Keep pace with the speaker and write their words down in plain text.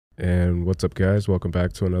And what's up, guys? Welcome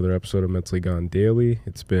back to another episode of Mentally Gone Daily.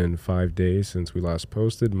 It's been 5 days since we last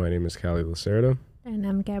posted. My name is Callie Lacerda. And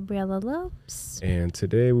I'm Gabriella Lopes. And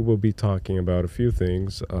today we will be talking about a few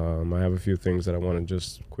things. I have a few things that I want to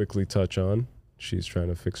just quickly touch on. She's trying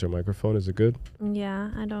to fix her microphone. Is it good?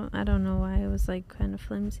 Yeah, I don't know why it was like kind of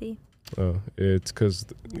flimsy. Oh, it's because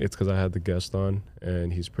I had the guest on,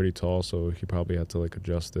 and he's pretty tall, so he probably had to like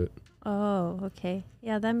adjust it. Oh, okay.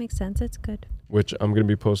 Yeah, that makes sense. It's good. Which I'm going to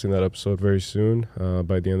be posting that episode very soon,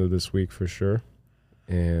 by the end of this week for sure.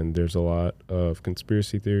 And there's a lot of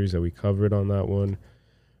conspiracy theories that we covered on that one,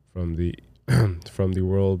 from the from the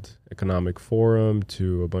World Economic Forum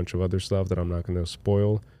to a bunch of other stuff that I'm not going to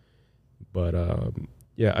spoil. But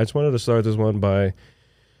yeah, I just wanted to start this one by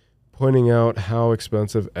pointing out how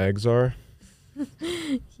expensive eggs are.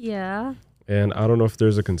 Yeah. And I don't know if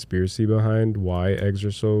there's a conspiracy behind why eggs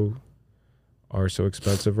are so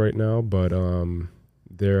expensive right now, but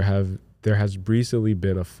there has recently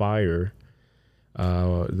been a fire.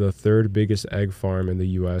 The third biggest egg farm in the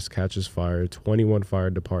U.S. catches fire. 21 fire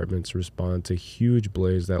departments respond to huge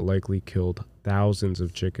blaze that likely killed thousands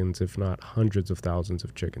of chickens, if not hundreds of thousands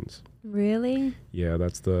of chickens. Really? Yeah,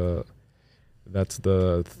 that's the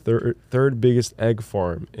third biggest egg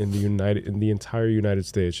farm in the entire United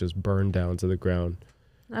States, just burned down to the ground.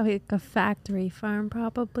 Like a factory farm,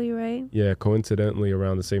 probably, right? Yeah, coincidentally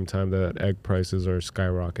around the same time that egg prices are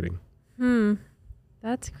skyrocketing.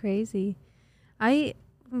 That's crazy.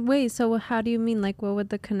 Wait, so how do you mean? Like, what would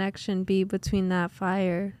the connection be between that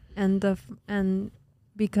fire and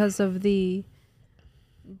because of the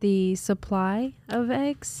supply of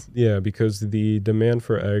eggs? Yeah, because the demand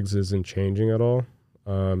for eggs isn't changing at all.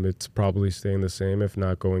 It's probably staying the same, if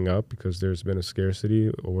not going up, because there's been a scarcity,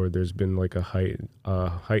 or there's been like a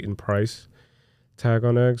heightened price tag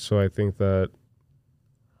on eggs. So I think that,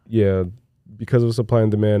 yeah, because of supply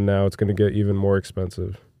and demand now, it's going to get even more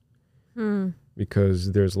expensive.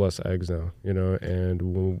 Because there's less eggs now,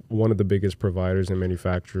 and one of the biggest providers and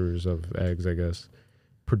manufacturers of eggs, I guess,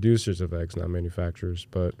 producers of eggs, not manufacturers,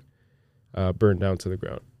 but burned down to the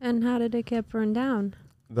ground. And how did it get burned down?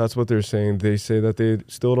 That's what they're saying. They say that they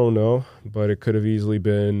still don't know, but it could have easily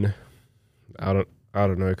been, I don't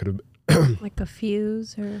know. It could have like a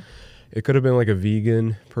fuse, or it could have been like a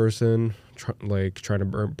vegan person trying to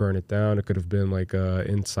burn it down. It could have been like a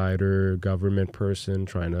insider government person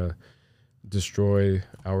trying to destroy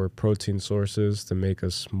our protein sources to make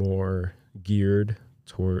us more geared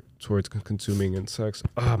towards consuming insects.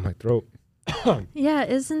 My throat. Yeah,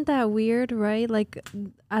 isn't that weird, right? Like,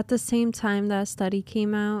 at the same time that study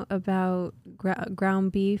came out about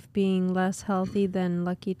ground beef being less healthy than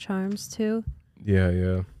Lucky Charms too.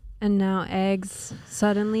 Yeah. And now eggs,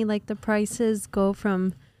 suddenly, like, the prices go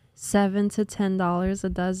from $7 to $10 a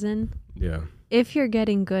dozen. Yeah. If you're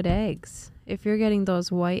getting good eggs, if you're getting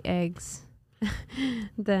those white eggs,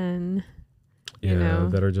 then,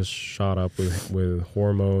 that are just shot up with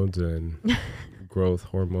hormones and growth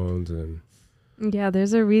hormones and. Yeah,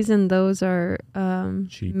 there's a reason those are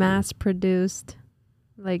mass produced.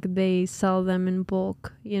 Like, they sell them in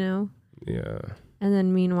bulk, Yeah. And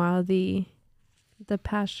then meanwhile, the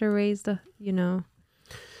pasture raised,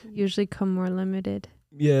 usually come more limited.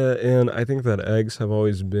 Yeah, and I think that eggs have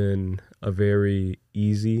always been a very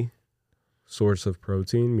easy source of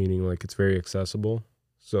protein, meaning like it's very accessible.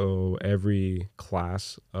 So every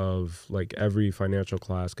financial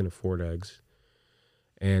class can afford eggs.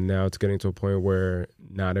 And now it's getting to a point where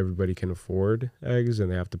not everybody can afford eggs,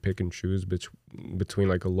 and they have to pick and choose between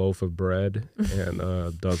like a loaf of bread and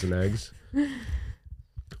a dozen eggs.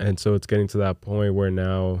 And so it's getting to that point where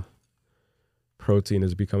now protein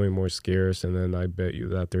is becoming more scarce, and then I bet you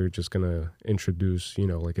that they're just going to introduce,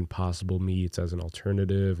 like Impossible meats as an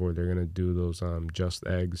alternative, or they're going to do those just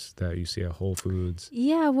eggs that you see at Whole Foods.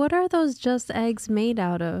 Yeah, what are those just eggs made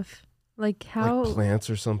out of? Like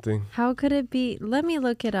plants or something. How could it be? Let me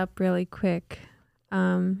look it up really quick.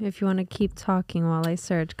 If you want to keep talking while I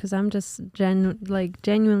search, because I'm just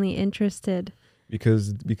genuinely interested.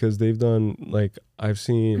 Because they've done, like, I've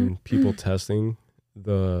seen people testing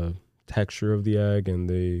the texture of the egg, and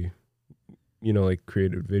they,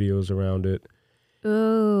 created videos around it.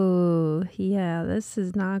 Oh, yeah, this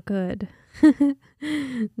is not good. The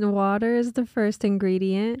water is the first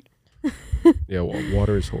ingredient. Yeah, well,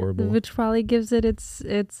 water is horrible. Which probably gives it its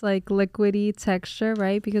like liquidy texture,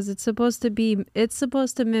 right? Because it's supposed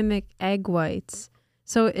to mimic egg whites.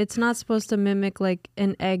 So it's not supposed to mimic like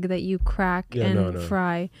an egg that you crack and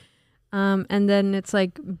fry. And then it's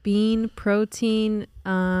like bean protein,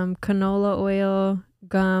 canola oil,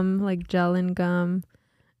 gum, like gel and gum,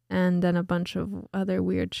 and then a bunch of other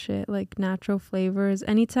weird shit like natural flavors.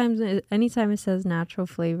 Anytime it says natural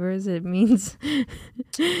flavors, it means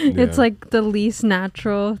it's like the least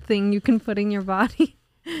natural thing you can put in your body.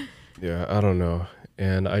 Yeah, I don't know.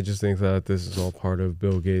 And I just think that this is all part of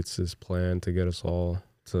Bill Gates' plan to get us all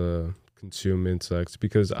to consume insects,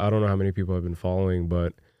 because I don't know how many people have been following,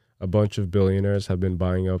 but a bunch of billionaires have been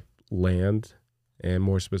buying up land, and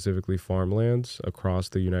more specifically farmlands across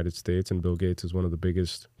the United States. And Bill Gates is one of the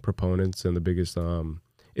biggest proponents and the biggest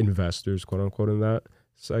investors, quote unquote, in that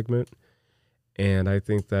segment. And I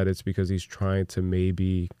think that it's because he's trying to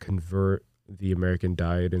maybe convert the American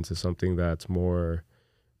diet into something that's more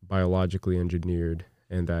biologically engineered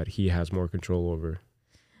and that he has more control over.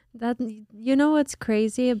 That, you know what's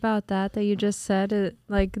crazy about that you just said? It,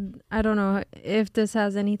 like, I don't know if this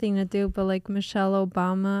has anything to do, but like Michelle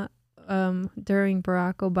Obama, during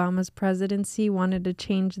Barack Obama's presidency, wanted to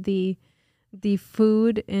change the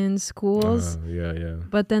food in schools. Yeah.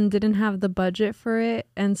 But then didn't have the budget for it,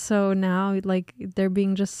 and so now like they're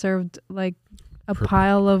being just served like a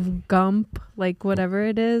pile of gump, like whatever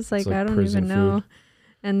it is. Like I don't even know. Food.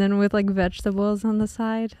 And then with like vegetables on the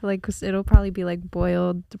side, like 'cause it'll probably be like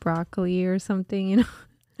boiled broccoli or something, you know?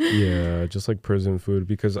 Yeah, just like prison food,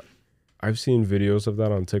 because I've seen videos of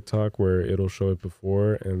that on TikTok where it'll show it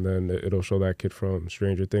before, and then it'll show that kid from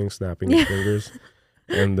Stranger Things snapping his fingers,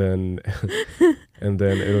 and then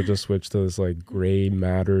it'll just switch to this like gray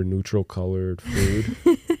matter, neutral colored food,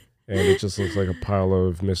 and it just looks like a pile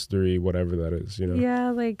of mystery, whatever that is, you know?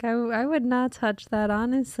 Yeah, like I would not touch that,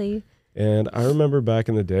 honestly. And I remember back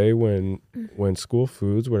in the day when school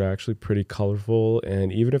foods were actually pretty colorful,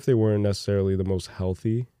 and even if they weren't necessarily the most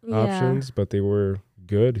healthy options, but they were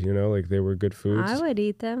good, you know, like they were good foods. I would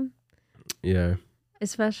eat them. Yeah.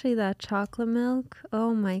 Especially that chocolate milk.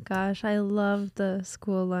 Oh my gosh, I love the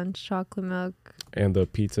school lunch chocolate milk. And the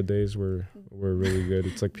pizza days were really good.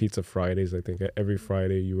 It's like Pizza Fridays, I think. Every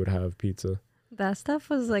Friday you would have pizza. That stuff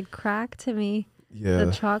was like crack to me. Yeah.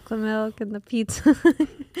 The chocolate milk and the pizza.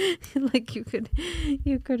 Like you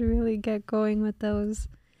could really get going with those.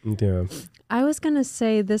 Yeah. I was gonna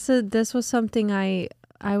say this was something I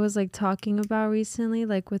was like talking about recently,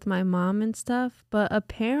 like with my mom and stuff. But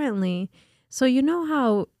apparently, so you know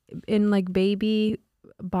how in like baby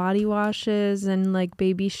body washes and like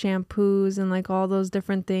baby shampoos and like all those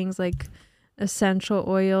different things, like essential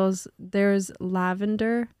oils, there's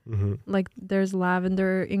lavender. Mm-hmm. Like there's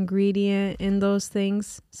lavender ingredient in those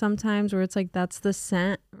things sometimes, where it's like that's the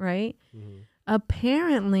scent, right? Mm-hmm.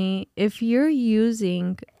 Apparently, if you're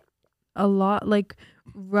using a lot, like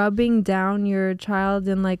rubbing down your child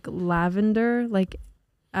in like lavender, like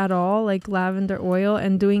at all, like lavender oil,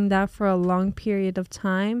 and doing that for a long period of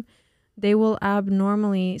time, they will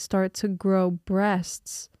abnormally start to grow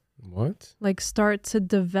breasts. What? Like start to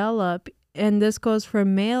develop. And this goes for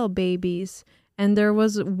male babies. And there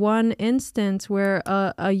was one instance where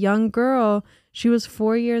a young girl, she was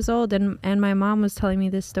 4 years old, and my mom was telling me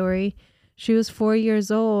this story. She was 4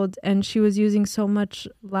 years old, and she was using so much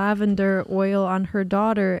lavender oil on her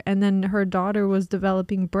daughter, and then her daughter was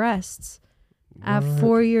developing breasts at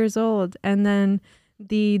 4 years old. And then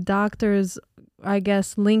the doctors, I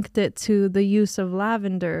guess, linked it to the use of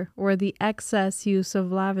lavender, or the excess use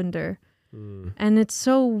of lavender. And it's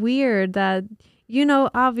so weird that, you know,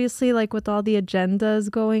 obviously like with all the agendas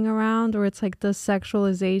going around, or it's like the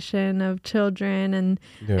sexualization of children and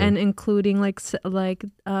including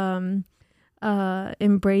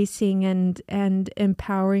embracing and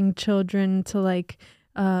empowering children to like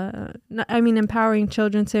empowering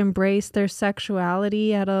children to embrace their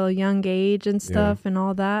sexuality at a young age and stuff, and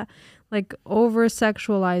all that, like over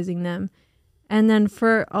sexualizing them. And then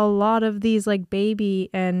for a lot of these like baby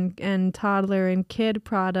and toddler and kid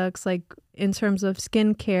products, like in terms of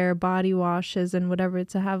skincare, body washes and whatever,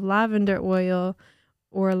 to have lavender oil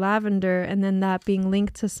or lavender, and then that being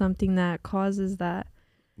linked to something that causes that.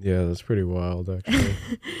 Yeah, that's pretty wild, actually.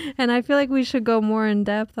 And I feel like we should go more in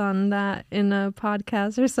depth on that in a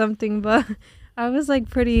podcast or something, but I was like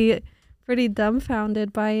pretty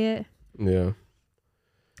dumbfounded by it. Yeah.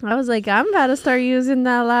 I was like, I'm about to start using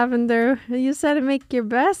that lavender. You said it make your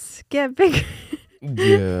breasts get bigger.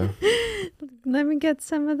 Yeah. Let me get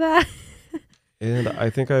some of that. And I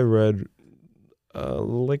think I read,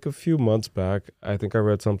 like a few months back, I think I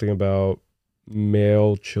read something about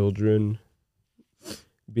male children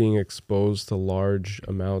being exposed to large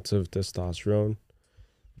amounts of testosterone.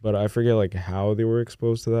 But I forget like how they were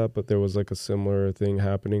exposed to that, but there was like a similar thing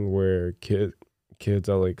happening where kids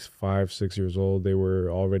at like 5-6 years old, they were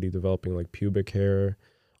already developing like pubic hair,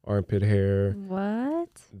 armpit hair. What?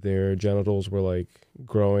 Their genitals were like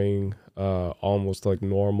growing almost like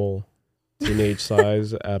normal teenage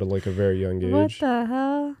size at like a very young age. What the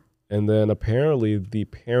hell? And then apparently the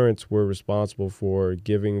parents were responsible for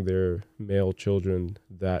giving their male children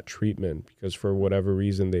that treatment because for whatever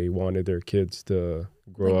reason they wanted their kids to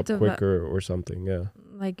grow Like up quicker or something. Yeah.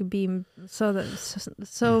 Like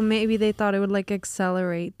so maybe they thought it would like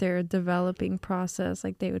accelerate their developing process,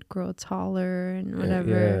 like they would grow taller and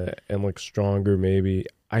whatever. Yeah, and like stronger maybe.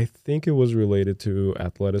 I think it was related to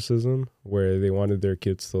athleticism where they wanted their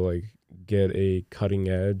kids to like get a cutting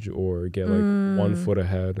edge or get like 1 foot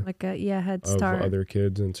ahead like a head of start. other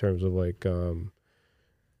kids in terms of like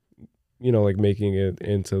like making it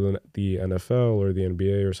into the NFL or the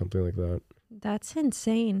NBA or something like that. That's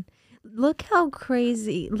insane. Look how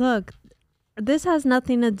crazy. Look, this has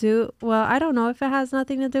nothing to do. Well, I don't know if it has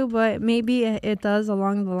nothing to do, but maybe it does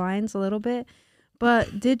along the lines a little bit.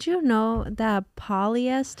 But did you know that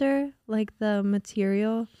polyester, like the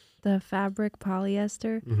material, the fabric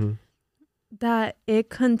polyester, that it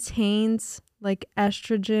contains like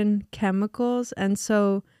estrogen chemicals? And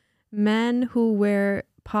so men who wear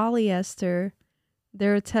polyester,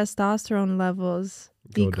 their testosterone levels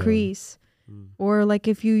decrease. Or like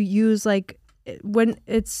if you use like when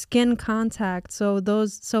it's skin contact, so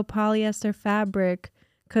polyester fabric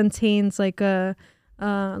contains like a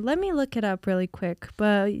let me look it up really quick.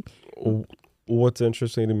 But what's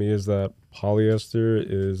interesting to me is that polyester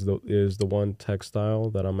is the one textile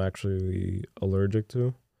that I'm actually allergic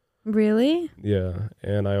to. Really? Yeah,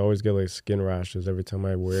 and I always get like skin rashes every time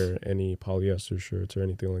I wear any polyester shirts or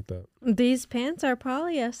anything like that. These pants are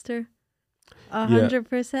polyester,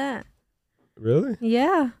 100%. Really?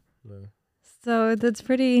 Yeah. So that's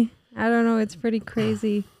pretty, I don't know, it's pretty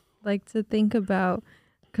crazy like to think about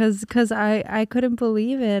because I couldn't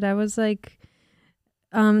believe it. I was like,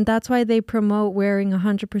 that's why they promote wearing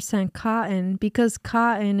 100% cotton, because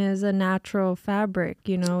cotton is a natural fabric,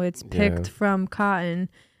 it's picked from cotton.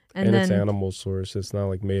 And then it's animal source. It's not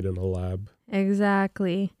like made in a lab.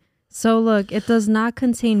 Exactly. So look, it does not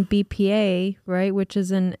contain BPA, right, which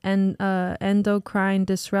is an endocrine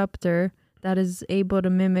disruptor that is able to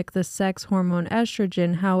mimic the sex hormone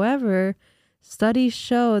estrogen. However, studies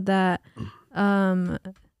show that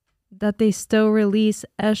that they still release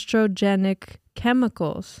estrogenic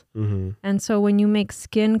chemicals. And so when you make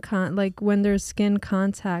when there's skin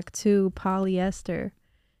contact to polyester,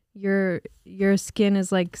 your skin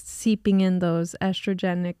is like seeping in those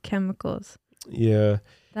estrogenic chemicals. Yeah.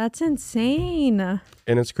 That's insane.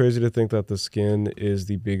 And it's crazy to think that the skin is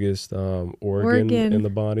the biggest organ in the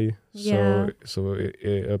body. Yeah. So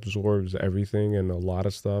it absorbs everything and a lot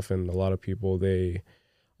of stuff. And a lot of people, they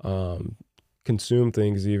consume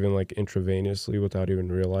things even like intravenously without even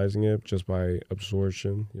realizing it, just by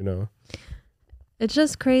absorption, It's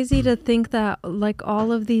just crazy to think that like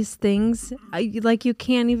all of these things, like you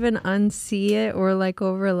can't even unsee it or like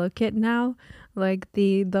overlook it now. Like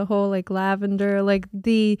the whole like lavender, like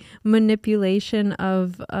the manipulation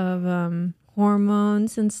of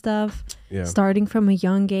hormones and stuff, starting from a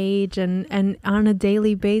young age and on a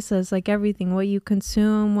daily basis, like everything, what you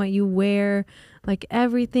consume, what you wear, like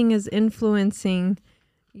everything is influencing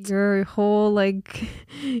your whole everything.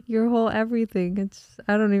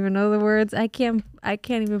 I don't even know the words. I can't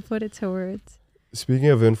even put it to words. Speaking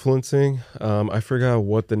of influencing, I forgot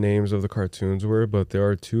what the names of the cartoons were, but there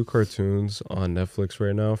are 2 cartoons on Netflix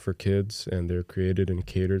right now for kids, and they're created and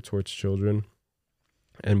catered towards children.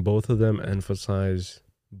 And both of them emphasize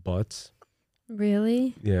butts.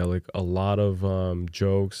 Really? Yeah, like a lot of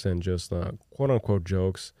jokes and just quote-unquote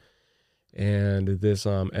jokes. And this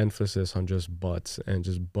emphasis on just butts and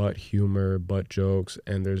just butt humor, butt jokes.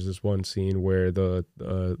 And there's this one scene where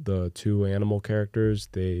the 2 animal characters,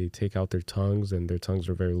 they take out their tongues, and their tongues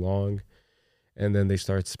are very long, and then they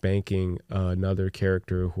start spanking another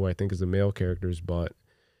character who I think is the male character's butt,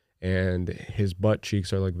 and his butt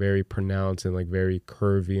cheeks are like very pronounced and like very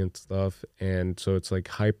curvy and stuff. And so it's like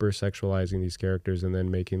hyper sexualizing these characters and then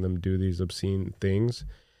making them do these obscene things.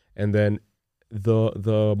 And then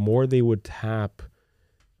the more they would tap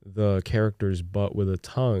the character's butt with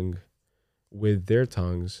their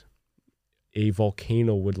tongues, a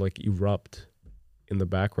volcano would like erupt in the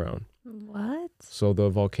background. What? So the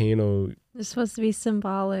volcano is supposed to be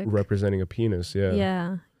symbolic, representing a penis.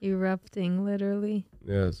 Yeah, erupting literally.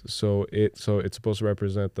 Yes. So it's supposed to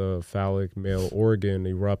represent the phallic male organ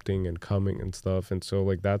erupting and coming and stuff. And so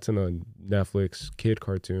like that's in a Netflix kid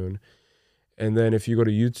cartoon. And then if you go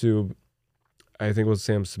to YouTube, I think it was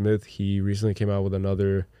Sam Smith, he recently came out with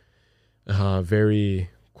another very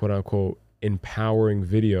quote unquote empowering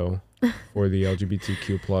video for the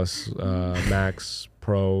LGBTQ plus Max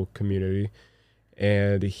Pro community.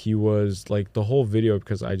 And he was like the whole video,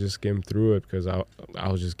 because I just skimmed through it because I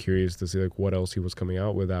was just curious to see like what else he was coming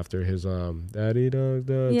out with after his daddy dog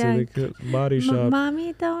body shop.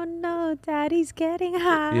 Mommy don't know daddy's getting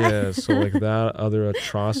high. Yeah, so like that other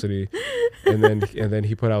atrocity. And then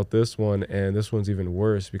he put out this one, and this one's even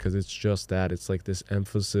worse because it's just that. It's like this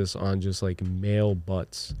emphasis on just like male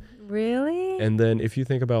butts. Really? And then if you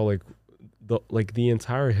think about the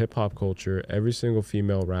entire hip hop culture, every single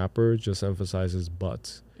female rapper just emphasizes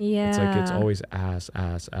butts. Yeah. It's like it's always ass,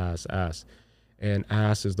 ass, ass, ass. And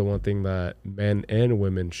ass is the one thing that men and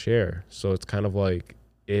women share. So it's kind of like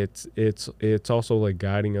it's also like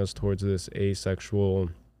guiding us towards this asexual,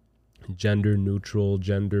 gender neutral,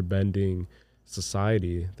 gender bending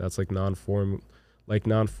society that's like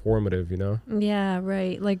non-formative, you know? Yeah,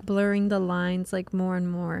 right. Like blurring the lines like more and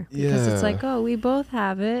more. Because it's like, oh, we both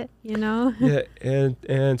have it, you know? Yeah,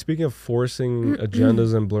 and speaking of forcing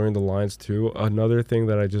agendas and blurring the lines too, another thing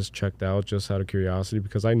that I just checked out just out of curiosity,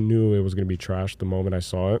 because I knew it was going to be trash the moment I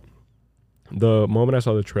saw it. The moment I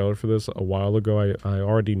saw the trailer for this a while ago, I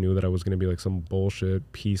already knew that it was going to be like some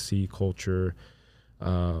bullshit PC culture,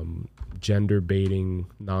 gender baiting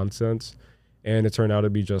nonsense. And it turned out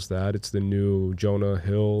to be just that. It's the new Jonah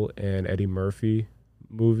Hill and Eddie Murphy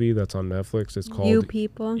movie that's on Netflix. It's called You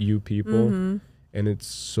People. Mm-hmm. And it's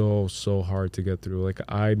so hard to get through. Like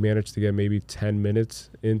I managed to get maybe 10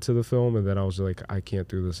 minutes into the film, and then I was like, I can't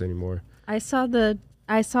do this anymore. I saw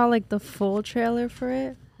like the full trailer for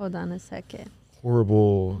it. Hold on a second.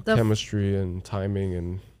 Horrible chemistry and timing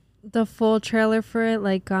and the full trailer for it,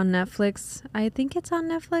 like on Netflix. I think it's on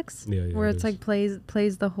Netflix. Yeah, where it's like plays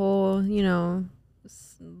the whole, you know,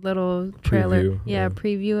 little trailer.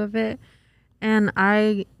 Preview of it. And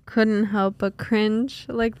I couldn't help but cringe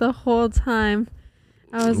like the whole time.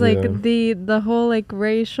 I was like the whole like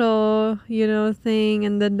racial, you know, thing,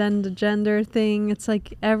 and then the gender thing. It's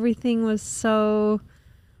like everything was so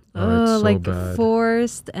like bad.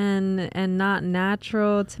 Forced and not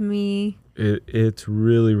natural to me. It's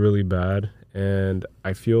really, really bad. And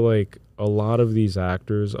I feel like a lot of these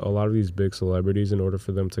actors, a lot of these big celebrities, in order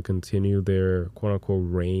for them to continue their quote unquote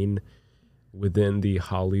reign within the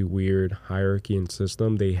Hollywood hierarchy and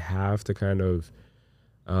system, they have to kind of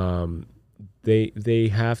they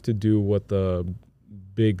have to do what the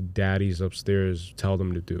big daddies upstairs tell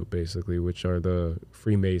them to do, basically, which are the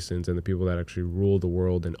Freemasons and the people that actually rule the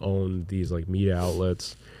world and own these like media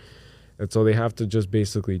outlets. And so they have to just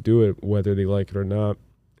basically do it whether they like it or not.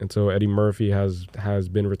 And so Eddie Murphy has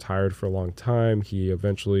been retired for a long time. He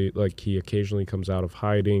occasionally comes out of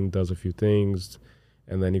hiding, does a few things,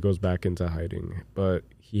 and then he goes back into hiding. But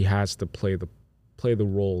he has to play the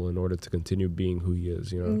role in order to continue being who he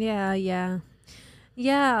is, you know? Yeah.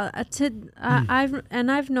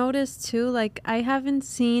 I've noticed too, like I haven't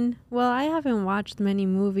watched many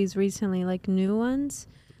movies recently, like new ones.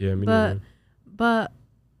 Yeah, me neither. But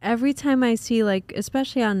every time I see, like,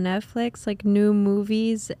 especially on Netflix, like new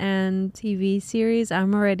movies and TV series,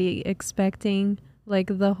 I'm already expecting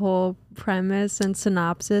like the whole premise and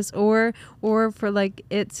synopsis, or for like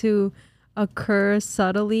it to occur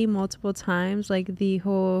subtly multiple times, like the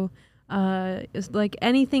whole like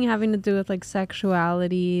anything having to do with like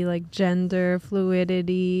sexuality, like gender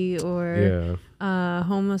fluidity, or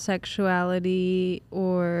homosexuality,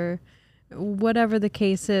 or whatever the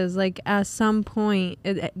case is. Like at some point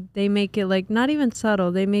they make it like not even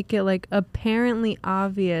subtle, they make it like apparently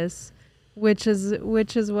obvious, which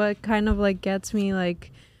is what kind of like gets me,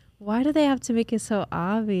 like, why do they have to make it so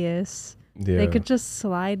obvious? They could just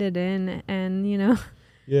slide it in, and you know.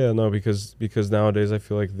 Because nowadays I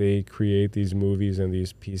feel like they create these movies and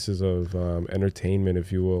these pieces of entertainment,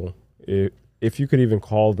 if you will, if you could even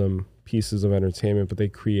call them pieces of entertainment, but they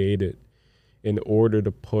create it in order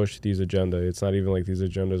to push these agendas. It's not even like these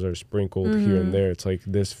agendas are sprinkled here and there. It's like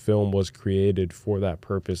this film was created for that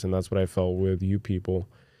purpose, and that's what I felt with You People.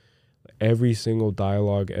 Every single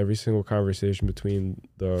dialogue, every single conversation between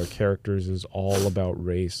the characters is all about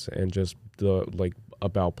race and just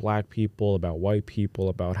about black people, about white people,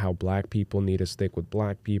 about how black people need to stick with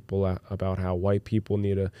black people, about how white people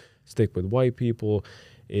need to stick with white people.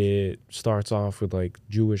 It starts off with like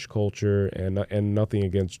Jewish culture, and nothing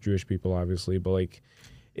against Jewish people, obviously, but like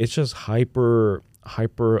it's just hyper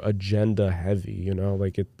agenda heavy, you know,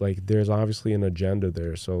 like there's obviously an agenda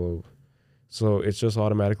there. So it's just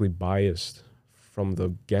automatically biased from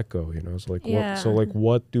the get-go, you know?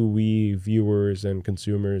 What do we viewers and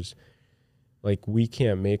consumers, like, we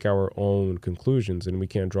can't make our own conclusions, and we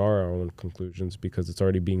can't draw our own conclusions because it's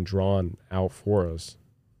already being drawn out for us.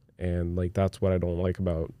 And like that's what I don't like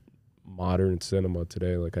about modern cinema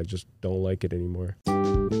today. Like, I just don't like it anymore.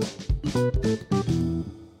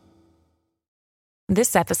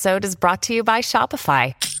 This episode is brought to you by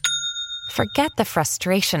Shopify. Forget the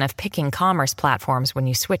frustration of picking commerce platforms when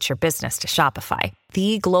you switch your business to Shopify,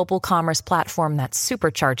 the global commerce platform that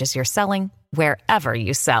supercharges your selling wherever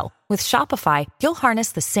you sell. With Shopify, you'll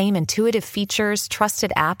harness the same intuitive features,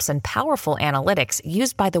 trusted apps, and powerful analytics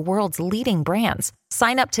used by the world's leading brands.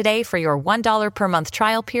 Sign up today for your $1 per month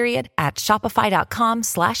trial period at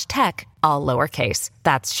shopify.com/tech, all lowercase.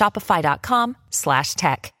 That's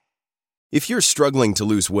shopify.com/tech. If you're struggling to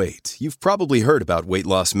lose weight, you've probably heard about weight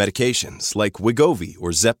loss medications like Wegovy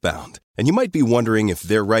or Zepbound, and you might be wondering if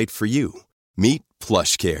they're right for you. Meet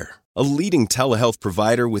PlushCare, a leading telehealth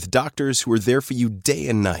provider with doctors who are there for you day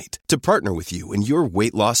and night to partner with you in your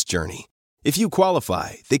weight loss journey. If you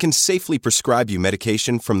qualify, they can safely prescribe you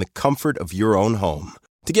medication from the comfort of your own home.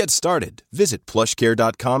 To get started, visit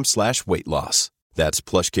plushcare.com/weightloss. That's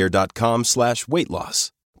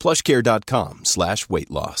plushcare.com/weightloss.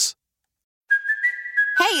 plushcare.com/weightloss.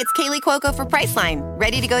 Hey, it's Kaylee Cuoco for Priceline.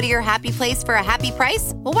 Ready to go to your happy place for a happy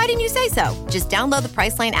price? Well, why didn't you say so? Just download the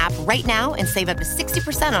Priceline app right now and save up to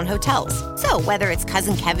 60% on hotels. So whether it's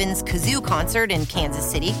Cousin Kevin's Kazoo Concert in Kansas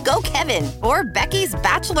City, go Kevin, or Becky's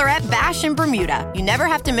Bachelorette Bash in Bermuda, you never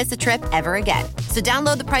have to miss a trip ever again. So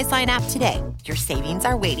download the Priceline app today. Your savings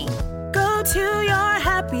are waiting. Go to your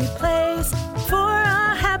happy place for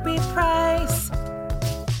a happy price.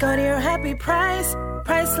 Go to your happy price,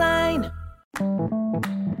 Priceline.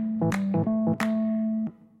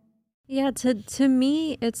 Yeah, to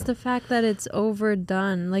me, it's the fact that it's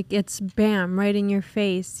overdone. Like, it's bam, right in your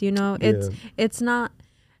face, you know? It's not,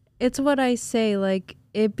 it's what I say, like,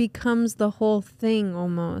 it becomes the whole thing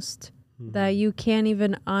almost. That you can't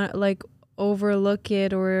even, like, overlook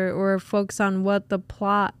it or focus on what the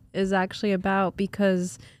plot is actually about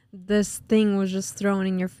because this thing was just thrown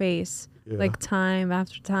in your face. Like, time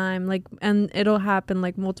after time. Like, and it'll happen,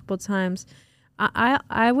 like, multiple times.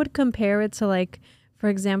 I would compare it to, like, for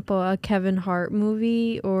example, a Kevin Hart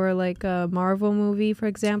movie or like a Marvel movie, for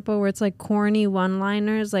example, where it's like corny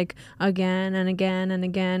one-liners, like again and again and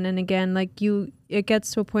again and again. Like it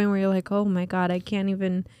gets to a point where you're like, oh my God, I can't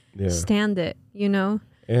even stand it, you know?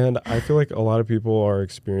 And I feel like a lot of people are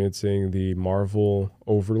experiencing the Marvel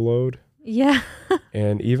overload. Yeah.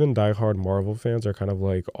 And even diehard Marvel fans are kind of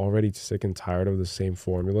like already sick and tired of the same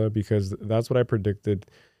formula, because that's what I predicted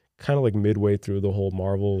kind of like midway through the whole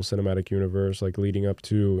Marvel Cinematic Universe, like leading up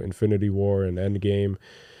to Infinity War and Endgame.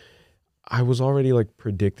 I was already like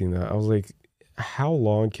predicting that. I was like, how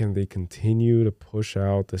long can they continue to push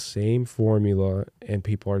out the same formula and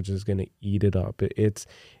people are just going to eat it up? It's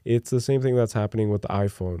the same thing that's happening with the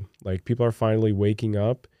iPhone. Like, people are finally waking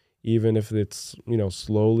up, even if it's, you know,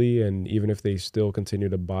 slowly, and even if they still continue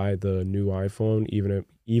to buy the new iPhone,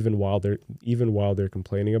 even while they're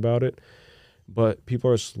complaining about it. But people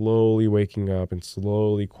are slowly waking up and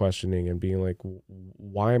slowly questioning and being like,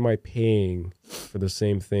 why am I paying for the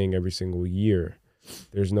same thing every single year?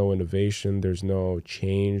 There's no innovation. There's no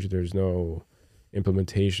change. There's no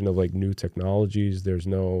implementation of like new technologies. There's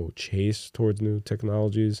no chase towards new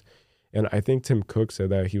technologies. And I think Tim Cook said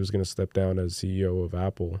that he was going to step down as CEO of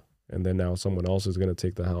Apple, and then now someone else is going to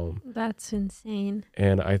take the helm. That's insane.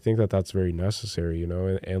 And I think that that's very necessary, you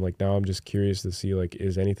know? And like, now I'm just curious to see, like,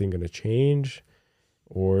 is anything going to change?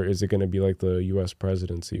 Or is it going to be like the U.S.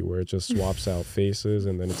 presidency where it just swaps out faces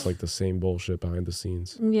and then it's like the same bullshit behind the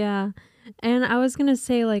scenes? Yeah. And I was going to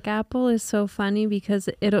say, like, Apple is so funny because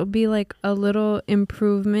it'll be like a little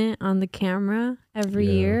improvement on the camera every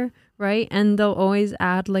year, right? And they'll always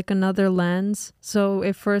add like another lens. So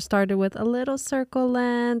it first started with a little circle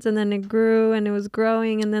lens, and then it grew and it was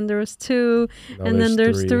growing, and then there was 2, and then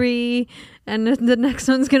there's 3, and the next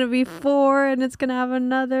one's going to be 4, and it's going to have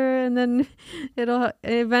another, and then it'll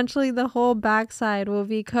eventually the whole backside will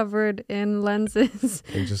be covered in lenses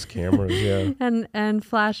and just cameras, yeah. and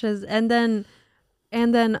flashes, and then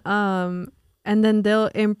they'll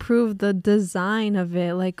improve the design of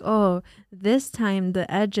it. Like, oh, this time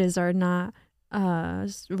the edges are not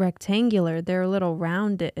rectangular. They're a little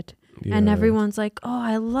rounded. Yeah. And everyone's like, oh,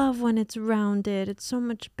 I love when it's rounded. It's so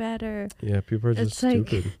much better. Yeah, people are just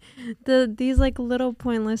stupid. These like little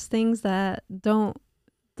pointless things that don't,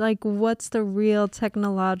 like, what's the real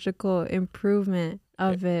technological improvement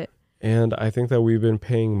of it? And I think that we've been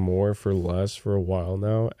paying more for less for a while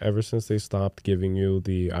now, ever since they stopped giving you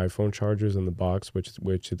the iPhone chargers in the box, which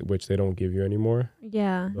they don't give you anymore.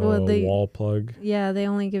 Yeah. The wall plug. Yeah, they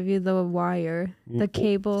only give you the wire, the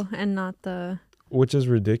cable, and not the... Which is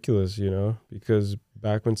ridiculous, you know, because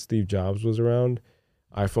back when Steve Jobs was around,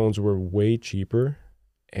 iPhones were way cheaper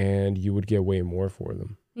and you would get way more for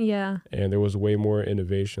them. Yeah. And there was way more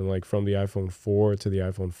innovation, like from the iPhone 4 to the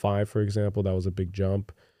iPhone 5, for example. That was a big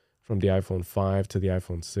jump. From the iPhone 5 to the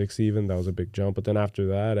iPhone 6 even, that was a big jump. But then after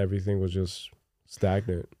that, everything was just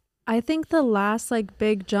stagnant. I think the last like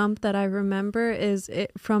big jump that I remember is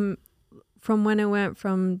it from when it went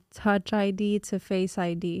from Touch ID to Face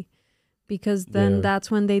ID, because then that's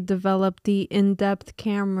when they developed the in-depth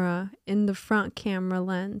camera in the front camera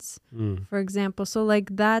lens, for example. So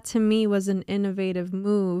like that to me was an innovative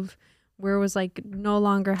move, where it was like no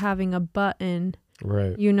longer having a button,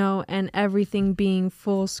 right? You know, and everything being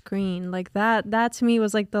full screen. Like that to me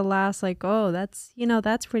was like the last like, oh, that's, you know,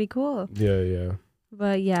 that's pretty cool. Yeah.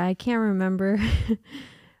 But yeah, I can't remember.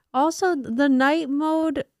 Also, the night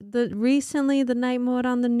mode, the night mode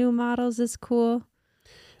on the new models is cool.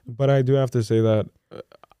 But I do have to say that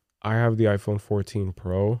I have the iPhone 14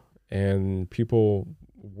 Pro, and people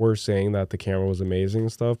were saying that the camera was amazing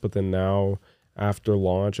and stuff. But then now, after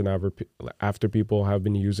launch and after people have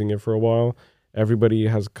been using it for a while, everybody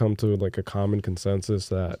has come to like a common consensus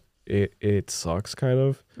that it sucks kind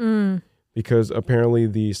of. Because apparently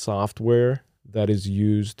the software that is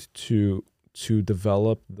used to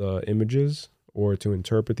develop the images or to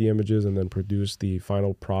interpret the images and then produce the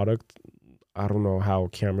final product, I don't know how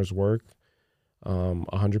cameras work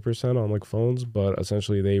 100% on like phones, but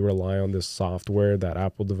essentially they rely on this software that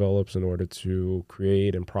Apple develops in order to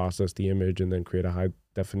create and process the image and then create a high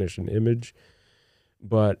definition image.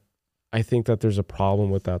 But I think that there's a problem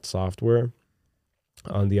with that software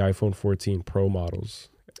on the iPhone 14 Pro models.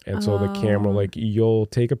 And so the camera, like you'll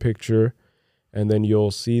take a picture and then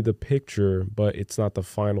you'll see the picture, but it's not the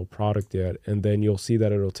final product yet. And then you'll see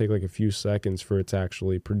that it'll take like a few seconds for it to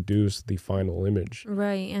actually produce the final image.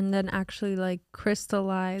 Right. And then actually like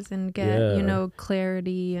crystallize and get, you know,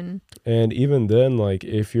 clarity. And even then, like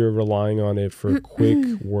if you're relying on it for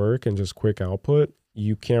quick work and just quick output,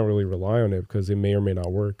 you can't really rely on it because it may or may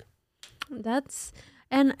not work. That's,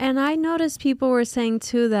 and I noticed people were saying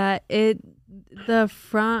too that the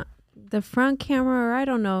front camera, or I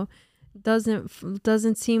don't know,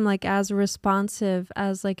 doesn't seem like as responsive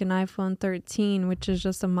as like an iPhone 13, which is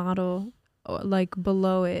just a model like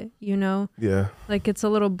below it, you know? Yeah. Like it's a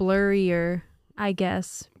little blurrier, I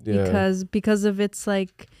guess, because of its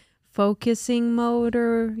like focusing mode,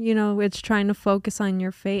 or, you know, it's trying to focus on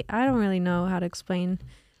your face. I don't really know how to explain,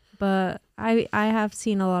 but I have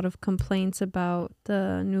seen a lot of complaints about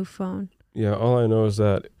the new phone. Yeah, all I know is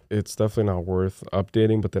that it's definitely not worth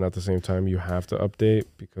updating, but then at the same time you have to update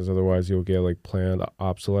because otherwise you'll get like planned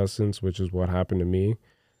obsolescence, which is what happened to me.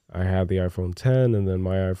 I had the iPhone 10 and then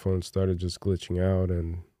my iPhone started just glitching out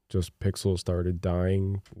and just pixels started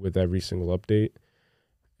dying with every single update.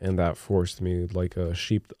 And that forced me, like a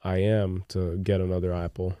sheep I am, to get another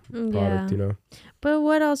Apple product, you know? But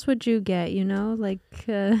what else would you get, you know? Like,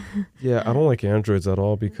 Yeah, I don't like Androids at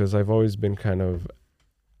all because I've always been kind of,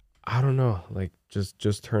 I don't know, like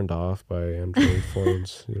just turned off by Android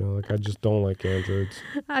phones. You know, like I just don't like Androids.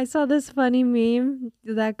 I saw this funny meme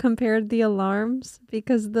that compared the alarms,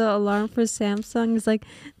 because the alarm for Samsung is like,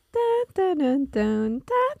 dun, dun, dun, dun,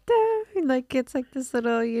 dun, dun. Like it's like this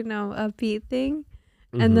little, you know, upbeat thing.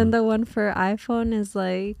 And then the one for iPhone is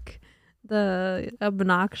like the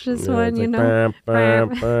obnoxious one, you know.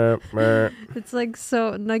 It's like,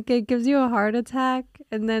 so like it gives you a heart attack.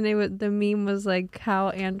 And then the meme was like how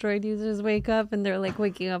Android users wake up and they're like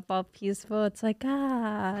waking up all peaceful. It's like,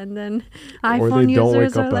 and then iPhone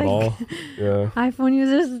users are like, iPhone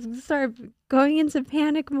users start going into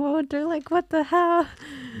panic mode. They're like, what the hell?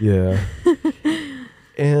 Yeah.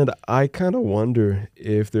 And I kind of wonder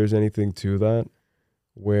if there's anything to that,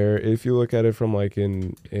 where if you look at it from like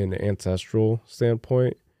an ancestral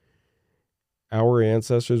standpoint, our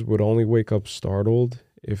ancestors would only wake up startled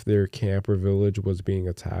if their camp or village was being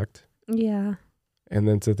attacked. Yeah. And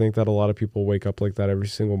then to think that a lot of people wake up like that every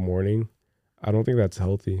single morning, I don't think that's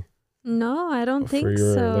healthy. No, I don't think so. For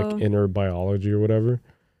your like inner biology or whatever.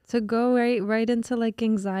 To go right into like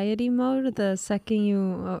anxiety mode the second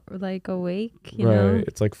you like awake, you know?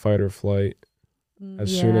 It's like fight or flight.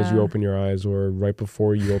 As soon as you open your eyes, or right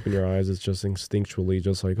before you open your eyes, it's just instinctually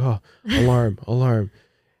just like, oh, alarm.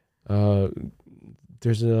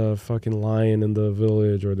 There's a fucking lion in the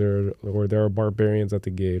village, or there are barbarians at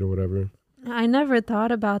the gate or whatever. I never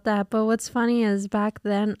thought about that, but what's funny is back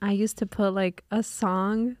then I used to put like a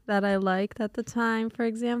song that I liked at the time, for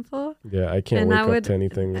example. Yeah, I can't wake up to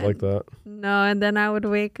anything like that. No, and then I would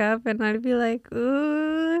wake up and I'd be like,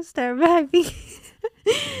 ooh, start vibing.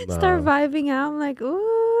 Start vibing out. I'm like,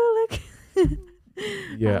 ooh, look.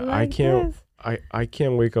 Yeah, I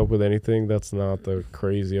can't wake up with anything that's not the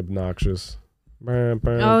crazy obnoxious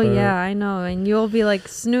Yeah, I know. And you'll be like,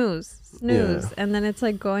 snooze. Yeah. And then it's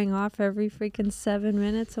like going off every freaking 7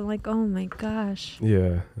 minutes. I'm like, oh my gosh.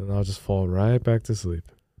 Yeah. And I'll just fall right back to sleep.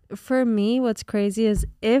 For me, what's crazy is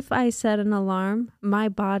if I set an alarm, my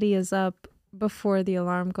body is up before the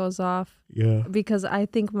alarm goes off. Yeah. Because I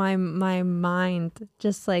think my mind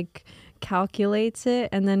just like calculates it,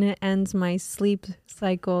 and then it ends my sleep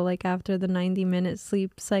cycle. Like after the 90-minute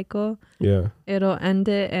sleep cycle, it'll end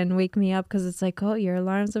it and wake me up, because it's like, oh, your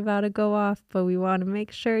alarm's about to go off, but we want to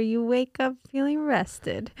make sure you wake up feeling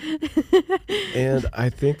rested. And I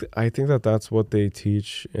think that that's what they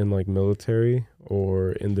teach in like military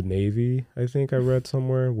or in the Navy. I think I read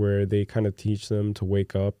somewhere where they kind of teach them to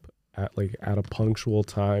wake up at a punctual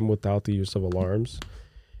time without the use of alarms.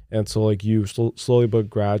 And so like you slowly but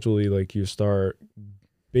gradually, like you start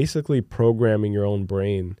basically programming your own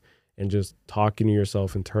brain and just talking to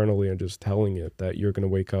yourself internally and just telling it that you're going to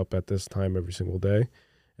wake up at this time every single day.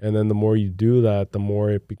 And then the more you do that, the more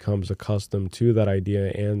it becomes accustomed to that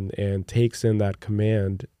idea and takes in that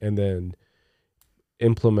command and then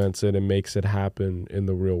implements it and makes it happen in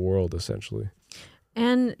the real world, essentially.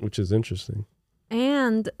 And which is interesting.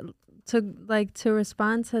 And to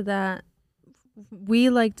respond to that,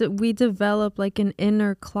 we develop like an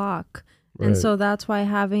inner clock. Right. And so that's why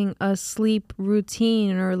having a sleep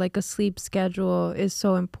routine or like a sleep schedule is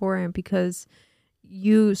so important, because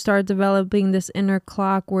you start developing this inner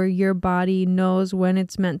clock where your body knows when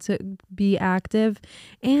it's meant to be active.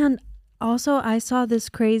 And also I saw this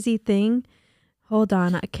crazy thing. Hold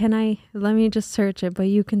on. Let me just search it, but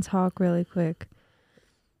you can talk really quick.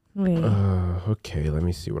 Wait. Okay, let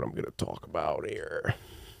me see what I'm going to talk about here.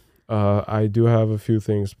 I do have a few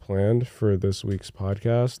things planned for this week's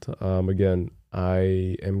podcast. Again,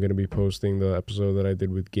 I am going to be posting the episode that I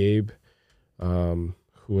did with Gabe, who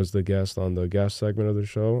was the guest on the guest segment of the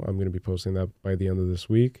show. I'm going to be posting that by the end of this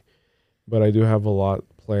week. But I do have a lot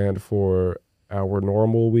planned for our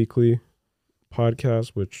normal weekly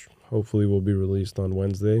podcast, which hopefully will be released on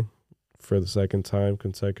Wednesday for the second time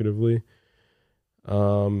consecutively.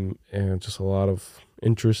 And just a lot of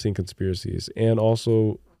interesting conspiracies, and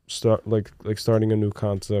also starting a new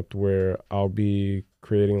concept where I'll be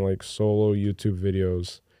creating like solo YouTube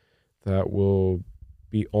videos that will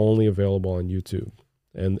be only available on YouTube,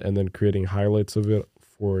 and then creating highlights of it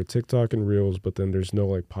for TikTok and Reels, but then there's no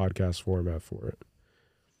like podcast format for it.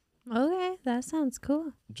 Okay, that sounds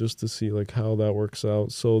cool. Just to see like how that works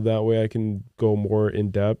out, so that way I can go more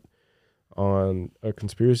in depth on a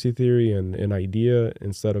conspiracy theory and an idea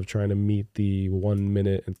instead of trying to meet the 1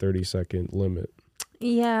 minute and 30-second limit.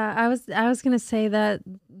 Yeah, I was gonna say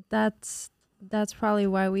that's probably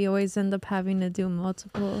why we always end up having to do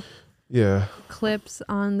multiple clips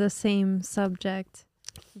on the same subject.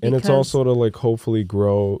 And it's also to like hopefully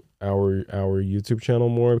grow our YouTube channel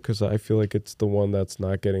more, because I feel like it's the one that's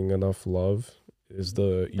not getting enough love is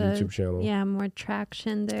the YouTube channel. Yeah, more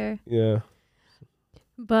traction there. Yeah.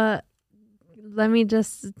 But let me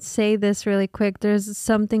just say this really quick. There's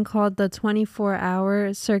something called the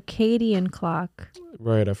 24-hour circadian clock.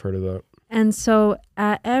 Right, I've heard of that. And so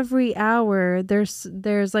at every hour,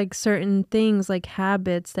 there's like certain things, like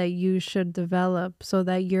habits that you should develop so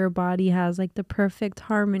that your body has like the perfect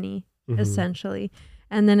harmony, essentially.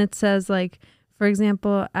 And then it says like, for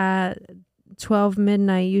example, at 12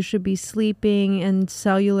 midnight, you should be sleeping and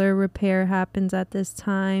cellular repair happens at this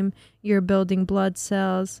time. You're building blood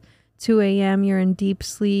cells. 2 a.m., you're in deep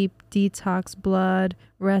sleep, detox blood,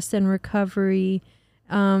 rest and recovery.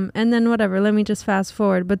 And then whatever, let me just fast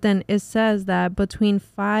forward. But then it says that between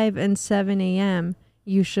 5 and 7 a.m.,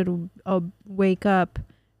 you should wake up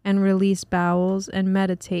and release bowels and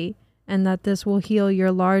meditate, and that this will heal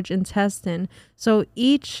your large intestine. So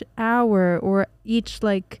each hour or each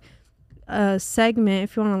segment,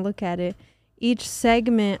 if you want to look at it, each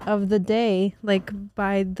segment of the day, like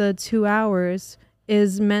by the 2 hours,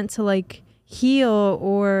 is meant to like heal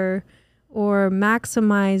or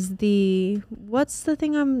maximize the, what's the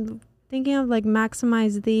thing I'm thinking of, like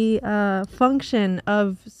maximize the function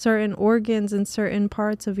of certain organs and certain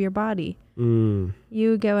parts of your body.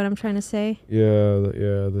 You get what I'm trying to say?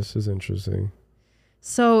 Yeah, this is interesting.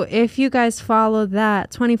 So if you guys follow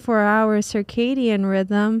that 24-hour circadian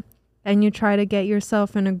rhythm and you try to get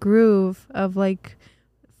yourself in a groove of like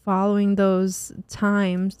following those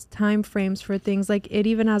time frames for things, like it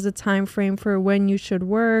even has a time frame for when you should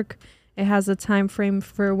work. It has a time frame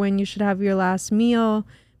for when you should have your last meal,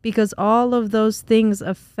 because all of those things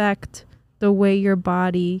affect the way your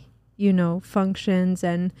body, functions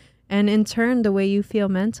and in turn the way you feel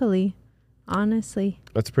mentally, honestly.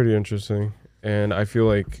 That's pretty interesting. And I feel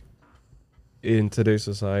like in today's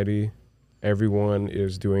society, everyone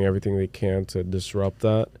is doing everything they can to disrupt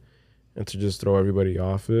that and to just throw everybody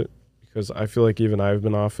off it. Because I feel like even I've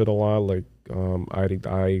been off it a lot. Like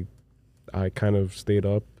I kind of stayed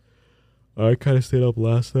up. I kind of stayed up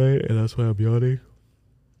last night, and that's why I'm yawning.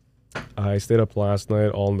 I stayed up last night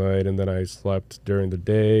all night, and then I slept during the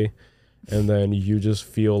day, and then you just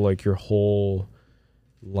feel like your whole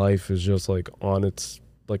life is just like on its,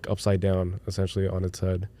 like upside down, essentially on its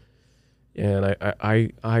head. And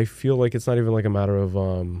I feel like it's not even like a matter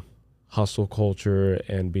of hustle culture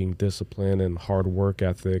and being disciplined and hard work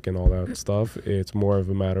ethic and all that stuff. It's more of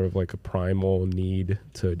a matter of like a primal need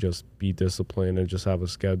to just be disciplined and just have a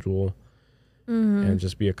schedule. And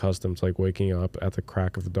just be accustomed to like waking up at the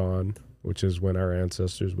crack of dawn, which is when our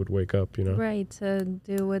ancestors would wake up, you know? Right, to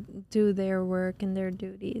do their work and their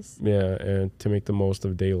duties. Yeah, and to make the most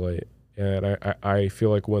of daylight. And I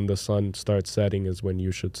feel like when the sun starts setting is when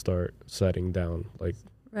you should start setting down, like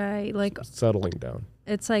right, like settling down.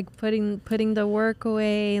 It's like putting the work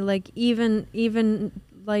away, like even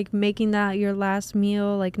like making that your last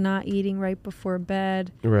meal, like not eating right before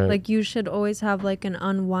bed. Right. Like you should always have like an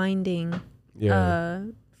unwinding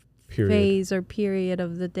phase or period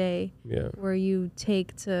of the day where you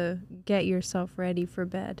take to get yourself ready for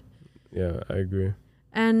bed. Yeah, I agree.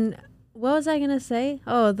 And what was I going to say?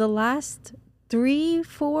 Oh, the last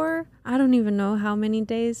 3-4, I don't even know how many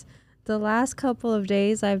days. The last couple of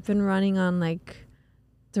days I've been running on like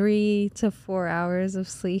 3 to 4 hours of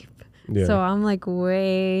sleep. Yeah. So I'm like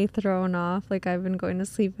way thrown off. Like I've been going to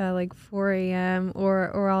sleep at like 4 a.m.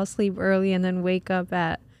 or I'll sleep early and then wake up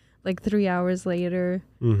at like 3 hours later,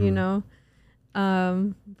 you know?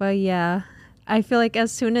 But yeah, I feel like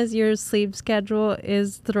as soon as your sleep schedule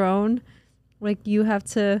is thrown, like you have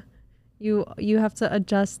to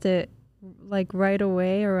adjust it like right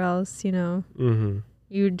away, or else, you know,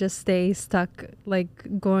 you just stay stuck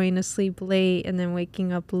like going to sleep late and then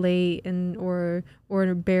waking up late and or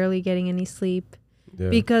barely getting any sleep. Yeah.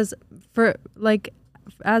 Because for like,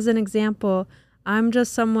 as an example, I'm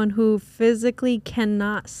just someone who physically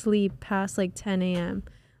cannot sleep past like 10 a.m.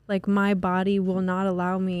 Like my body will not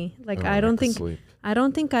allow me. Like I don't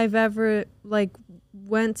think I've ever like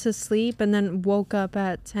went to sleep and then woke up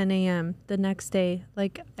at 10 a.m. the next day,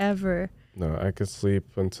 like ever. No, I could sleep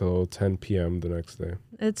until 10 p.m. the next day.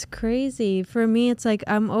 It's crazy. For me, it's like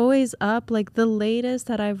I'm always up. Like the latest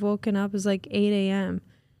that I've woken up is like 8 a.m.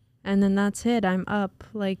 And then that's it. I'm up.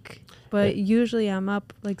 Like, but usually I'm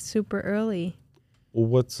up like super early. Well,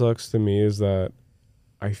 what sucks to me is that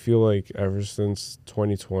I feel like ever since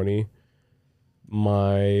 2020,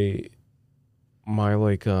 my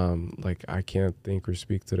like I can't think or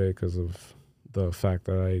speak today because of the fact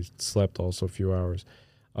that I slept also a few hours.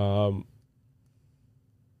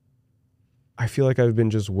 I feel like I've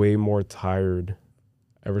been just way more tired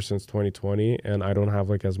ever since 2020, and I don't have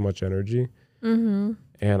like as much energy. And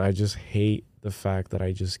I just hate the fact that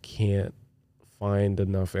I just can't find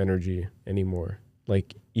enough energy anymore.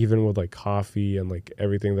 Like even with like coffee and like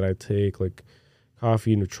everything that I take, like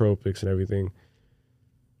coffee, nootropics and everything.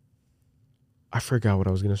 I forgot what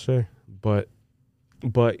I was going to say, but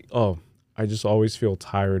I just always feel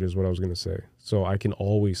tired is what I was going to say. So I can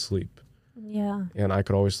always sleep. Yeah. And I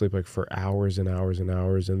could always sleep like for hours and hours and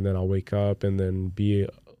hours, and then I'll wake up and then be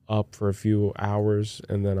up for a few hours,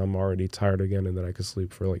 and then I'm already tired again, and then I could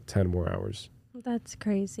sleep for like 10 more hours. That's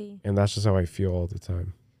crazy. And that's just how I feel all the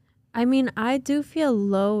time. I mean, I do feel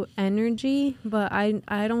low energy, but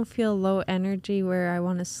I don't feel low energy where I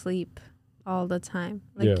want to sleep all the time.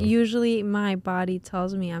 Like usually my body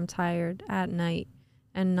tells me I'm tired at night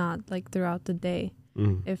and not like throughout the day,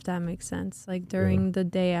 if that makes sense. Like during the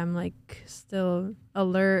day, I'm like still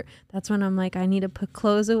alert. That's when I'm like, I need to put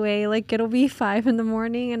clothes away. Like it'll be 5 a.m.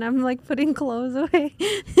 and I'm like putting clothes away.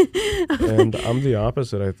 And I'm the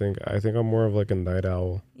opposite, I think. I think I'm more of like a night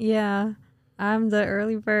owl. Yeah. I'm the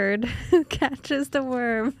early bird who catches the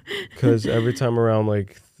worm. Because every time around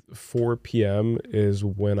like 4 p.m. is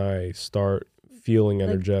when I start feeling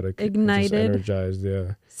energetic. Like ignited. Energized,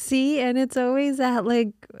 yeah. See, and it's always at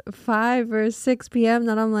like 5 or 6 p.m.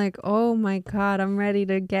 that I'm like, oh my God, I'm ready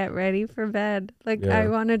to get ready for bed. Like I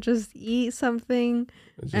want to just eat something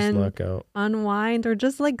and knock out, unwind, or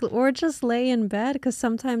just lay in bed. Because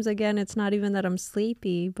sometimes, again, it's not even that I'm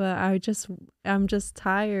sleepy, but I'm just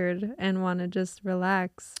tired and want to just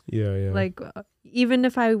relax. Yeah. Like even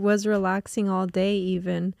if I was relaxing all day,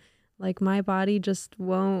 even like my body just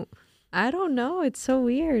won't. I don't know. It's so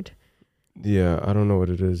weird. Yeah, I don't know what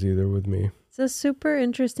it is either with me. It's a super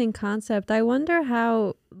interesting concept. I wonder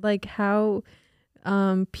how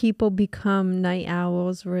people become night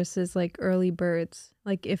owls versus like early birds.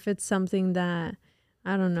 Like if it's something that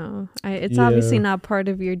I don't know. It's obviously not part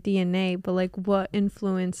of your DNA, but like what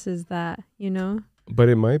influences that, you know? But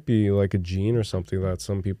it might be like a gene or something that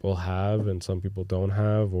some people have and some people don't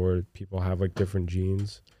have, or people have like different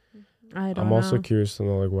genes. I'm also curious to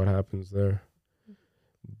know like what happens there.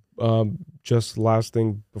 Just last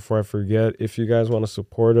thing before I forget, if you guys want to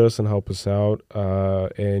support us and help us out,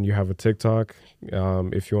 and you have a TikTok,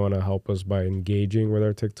 if you want to help us by engaging with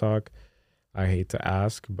our TikTok, I hate to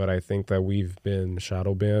ask, but I think that we've been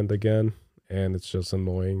shadow banned again, and it's just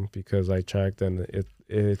annoying because I checked and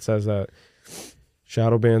it says that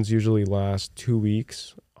shadow bans usually last 2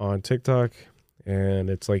 weeks on TikTok, and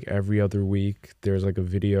it's like every other week there's like a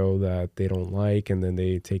video that they don't like, and then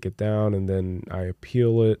they take it down, and then I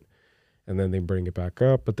appeal it, and then they bring it back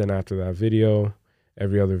up. But then after that video,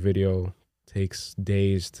 every other video takes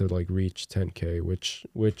days to like reach 10K,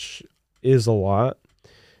 which is a lot.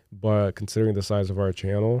 But considering the size of our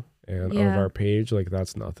channel and of our page, like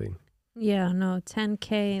that's nothing. Yeah, no,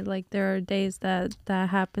 10K, like there are days that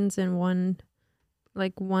happens in one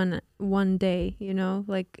day, you know,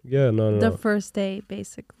 like the first day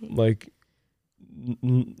basically. Like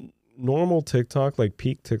normal TikTok, like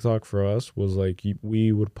peak TikTok for us was like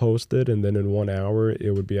we would post it and then in 1 hour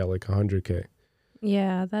it would be at like 100K.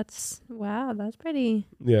 Yeah, that's pretty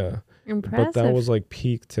But impressive. that was like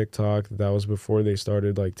peak TikTok. That was before they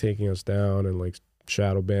started like taking us down and like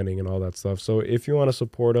shadow banning and all that stuff. So if you want to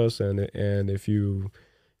support us and if you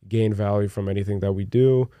gain value from anything that we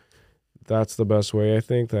do, that's the best way I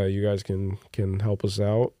think that you guys can help us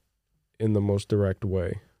out in the most direct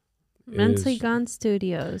way. Mentally Gone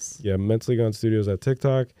Studios. Yeah, Mentally Gone Studios at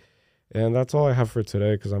TikTok. And that's all I have for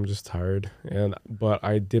today because I'm just tired. But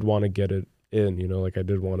I did want to get it in, you know, like I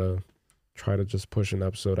did want to try to just push an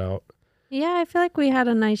episode out. Yeah, I feel like we had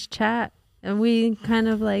a nice chat, and we kind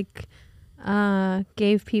of like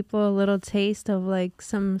gave people a little taste of like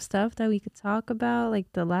some stuff that we could talk about,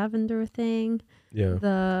 like the lavender thing,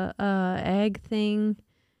 the egg thing.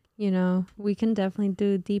 You know, we can definitely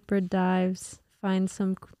do deeper dives, find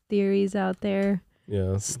some theories out there,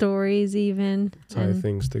 stories even, tie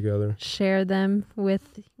things together, share them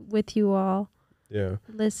with you all. Yeah.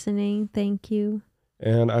 Listening. Thank you.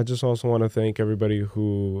 And I just also want to thank everybody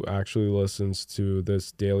who actually listens to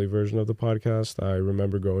this daily version of the podcast. I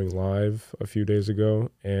remember going live a few days ago,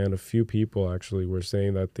 and a few people actually were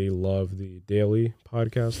saying that they love the daily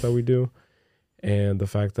podcast that we do. And the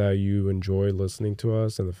fact that you enjoy listening to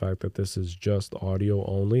us and the fact that this is just audio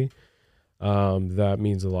only, that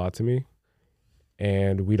means a lot to me.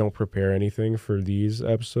 And we don't prepare anything for these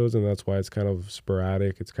episodes, and that's why it's kind of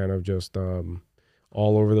sporadic. It's kind of just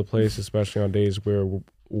all over the place, especially on days where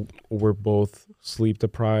we're both sleep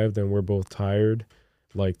deprived and we're both tired,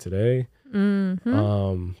 like today.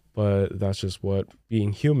 But that's just what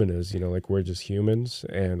being human is, you know, like we're just humans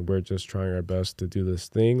and we're just trying our best to do this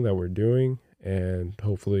thing that we're doing, and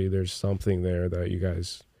hopefully there's something there that you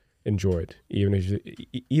guys enjoyed, even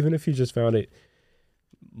if you just found it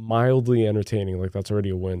mildly entertaining. Like that's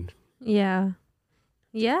already a win. Yeah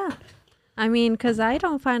I mean, because I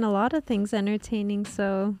don't find a lot of things entertaining,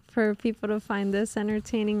 so for people to find this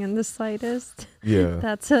entertaining in the slightest,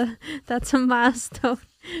 that's a milestone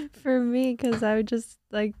for me, because I would just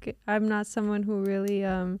like, I'm not someone who really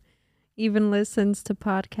even listens to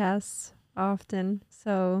podcasts often,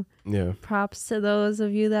 so props to those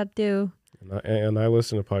of you that do. And I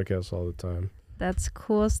listen to podcasts all the time. That's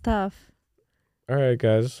cool stuff. All right,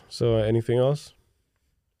 guys, so anything else?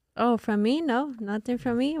 Oh, from me? No, nothing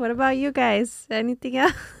from me. What about you guys? Anything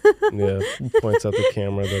else? Points at the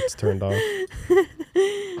camera that's turned off.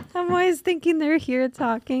 I'm always thinking they're here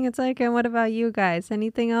talking. It's like, and what about you guys?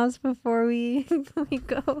 Anything else before we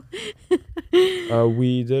go?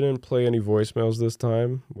 We didn't play any voicemails this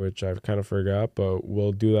time, which I kind of forgot, but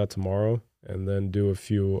we'll do that tomorrow, and then do a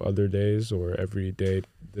few other days, or every day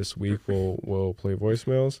this week we'll play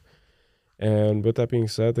voicemails. And with that being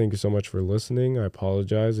said, thank you so much for listening. I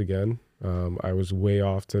apologize again. I was way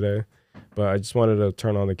off today, but I just wanted to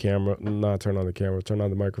turn on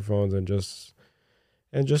the microphones and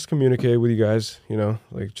just communicate with you guys, you know,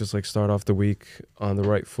 like just like start off the week on the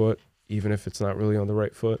right foot, even if it's not really on the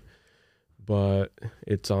right foot, but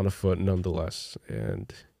it's on a foot nonetheless.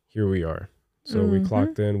 And here we are. So we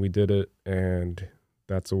clocked in, we did it, and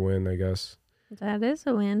that's a win, I guess. That is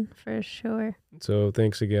a win for sure. So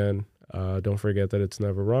thanks again. Don't forget that it's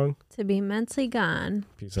never wrong to be mentally gone.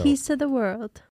 Peace out. Peace to the world.